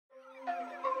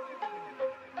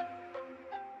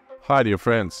Hi dear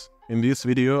friends, in this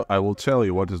video I will tell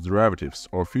you what is derivatives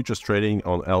or futures trading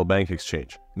on Lbank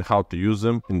exchange and how to use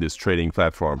them in this trading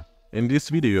platform. In this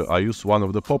video I use one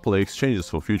of the popular exchanges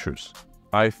for futures.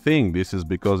 I think this is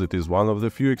because it is one of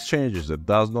the few exchanges that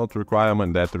does not require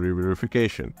mandatory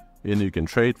verification and you can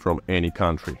trade from any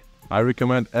country. I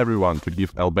recommend everyone to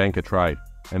give Lbank a try.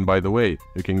 And by the way,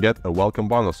 you can get a welcome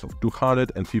bonus of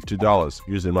 $250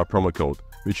 using my promo code,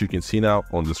 which you can see now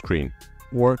on the screen.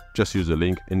 Or just use the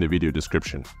link in the video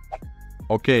description.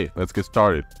 Okay, let's get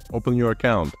started. Open your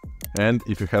account, and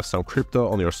if you have some crypto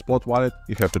on your spot wallet,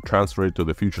 you have to transfer it to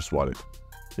the futures wallet.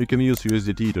 You can use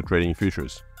USDT to trading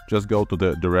futures. Just go to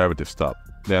the derivatives tab,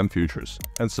 then futures,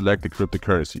 and select the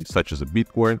cryptocurrency such as a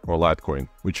Bitcoin or Litecoin,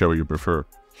 whichever you prefer.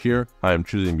 Here I am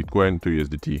choosing Bitcoin to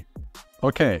USDT.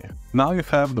 Okay, now you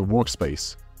have the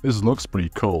workspace. This looks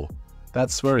pretty cool.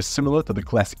 That's very similar to the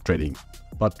classic trading.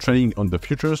 But trading on the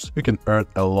futures, you can earn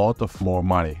a lot of more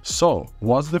money. So,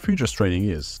 what the futures trading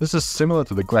is? This is similar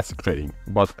to the classic trading,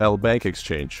 But Lbank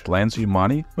exchange lends you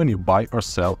money when you buy or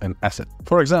sell an asset.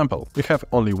 For example, you have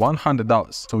only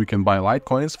 $100, so you can buy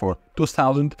Litecoins for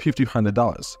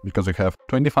 $2,500 because you have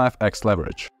 25x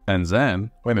leverage. And then,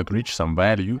 when it reaches some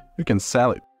value, you can sell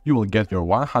it. You will get your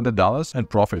 $100 and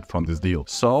profit from this deal.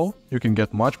 So, you can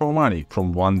get much more money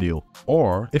from one deal.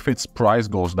 Or, if its price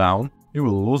goes down, you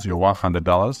will lose your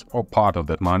 $100 or part of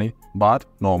that money, but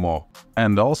no more.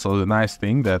 And also the nice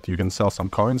thing that you can sell some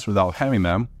coins without having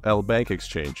them. Lbank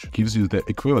exchange Gives you the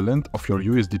equivalent of your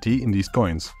USDT in these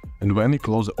coins. And when you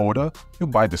close the order, you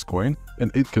buy this coin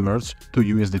and it converts to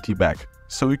USDT back.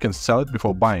 So you can sell it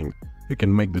before buying. You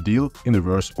can make the deal in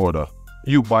reverse order.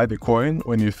 You buy the coin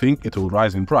when you think it will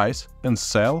rise in price and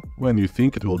sell when you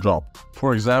think it will drop.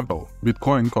 For example,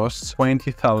 Bitcoin costs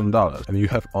 $20,000 and you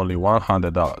have only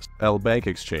 $100. Lbank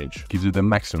exchange Gives you the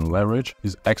maximum leverage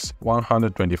is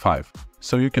X125.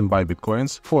 So you can buy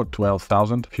Bitcoins for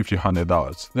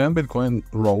 $12,500. Then Bitcoin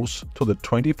rose to the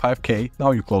 25k,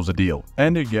 now you close the deal.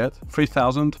 And you get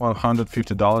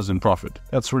 $3,150 in profit.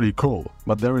 That's really cool,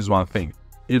 but there is one thing.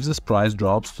 If this price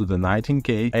drops to the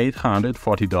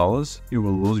 $19,840, you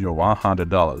will lose your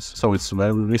 $100, so it's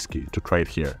very risky to trade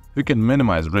here. You can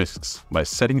minimize risks by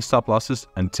setting stop losses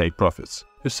and take profits.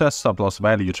 You set stop loss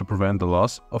value to prevent the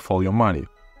loss of all your money.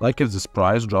 Like if this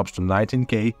price drops to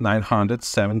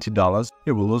 $19,970,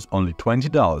 you will lose only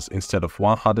 $20 instead of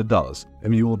 $100,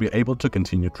 and you will be able to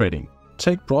continue trading.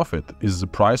 Take profit is the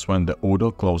price when the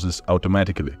order closes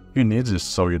automatically. You need this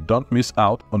so you don't miss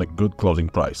out on a good closing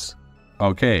price.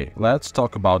 Okay, let's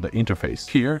talk about the interface.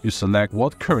 Here, you select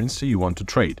what currency you want to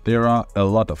trade. There are a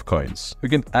lot of coins. You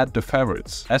can add the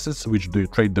favorites, assets which do you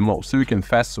trade the most, so you can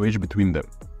fast switch between them.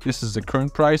 This is the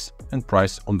current price and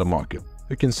price on the market.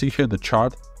 You can see here the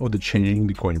chart of the changing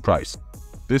the coin price.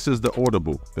 This is the order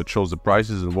book that shows the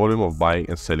prices and volume of buying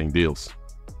and selling deals.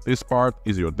 This part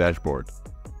is your dashboard.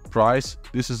 Price,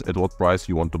 this is at what price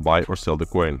you want to buy or sell the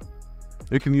coin.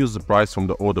 You can use the price from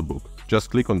the order book. Just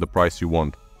click on the price you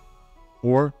want.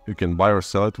 Or you can buy or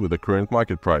sell it with the current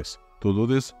market price. To do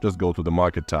this, just go to the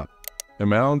market tab.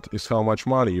 Amount is how much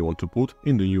money you want to put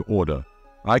in the new order.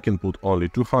 I can put only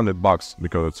 $200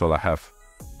 because that's all I have.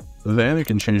 Then you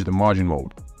can change the margin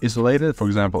mode. Isolated, for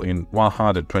example, in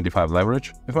 125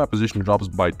 leverage, if my position drops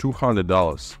by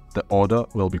 $200, the order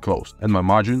will be closed and my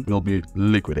margin will be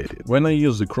liquidated. When I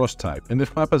use the cross type and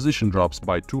if my position drops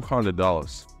by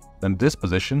 $200, then this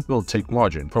position will take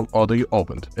margin from order you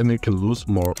opened and you can lose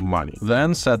more money.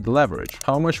 Then set the leverage,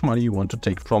 how much money you want to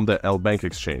take From the Lbank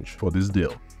exchange for this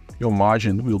deal. Your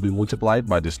margin will be multiplied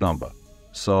by this number.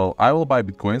 So I will buy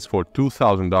Bitcoins for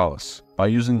 $2,000 by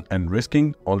using and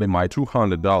risking only my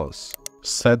 $200.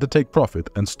 Set the take profit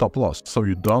and stop loss so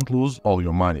you don't lose all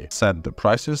your money. Set the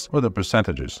prices or the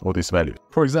percentages of this value.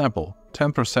 For example,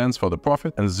 10% for the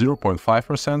profit and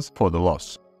 0.5% for the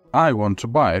loss. I want to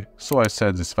buy, so I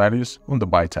set these values on the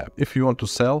buy tab. If you want to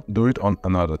sell, do it on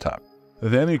another tab.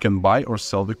 Then you can buy or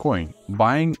sell the coin.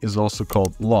 Buying is also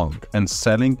called long and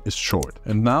selling is short.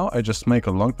 And now I just make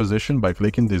a long position by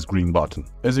clicking this green button.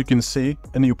 As you can see,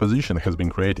 a new position has been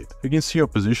created. You can see your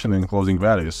position and closing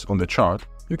values on the chart.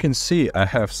 You can see I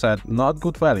have set not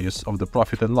good values of the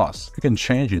profit and loss. You can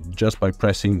change it just by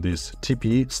pressing this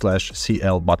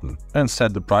TP/CL button and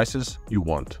set the prices you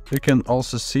want. You can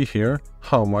also see here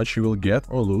how much you will get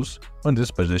or lose when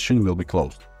this position will be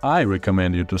closed. I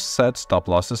recommend you to set stop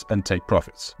losses and take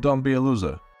profits. Don't be a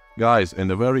loser. Guys,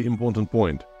 and a very important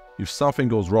point, if something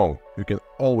goes wrong, you can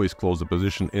always close the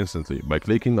position instantly by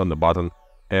clicking on the button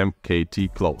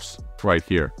MKT close right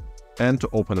here. And to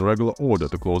open a regular order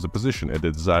to close the position at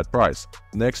the desired price,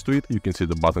 next to it you can see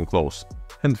the button close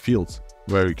and fields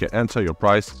where you can enter your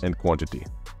price and quantity.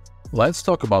 Let's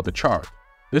talk about the chart.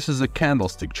 This is a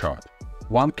candlestick chart.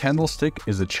 One candlestick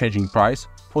is a changing price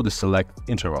for the select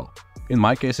interval. In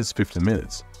my case, it's 15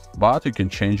 minutes, but you can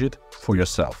change it for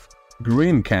yourself.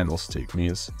 Green candlestick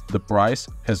means the price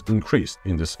has increased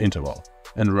in this interval,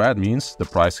 and red means the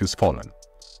price has fallen.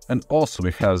 And also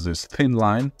it has this thin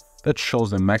line that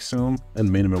shows the maximum and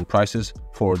minimum prices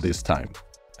for this time.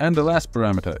 And the last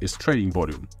parameter is trading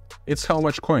volume. It's how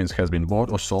much coins has been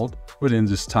bought or sold within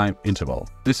this time interval.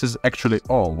 This is actually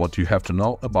all what you have to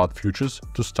know about futures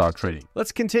to start trading.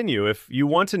 Let's continue if you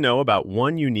want to know about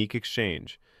one unique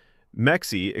exchange,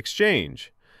 MEXC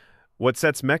exchange. What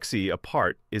sets MEXC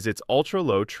apart is its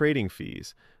ultra-low trading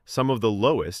fees, some of the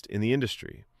lowest in the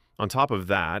industry. On top of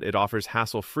that, it offers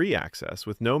hassle-free access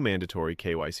with no mandatory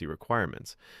KYC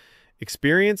requirements.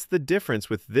 Experience the difference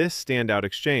with this standout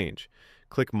exchange.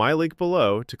 Click my link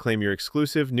below to claim your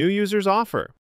exclusive new users offer.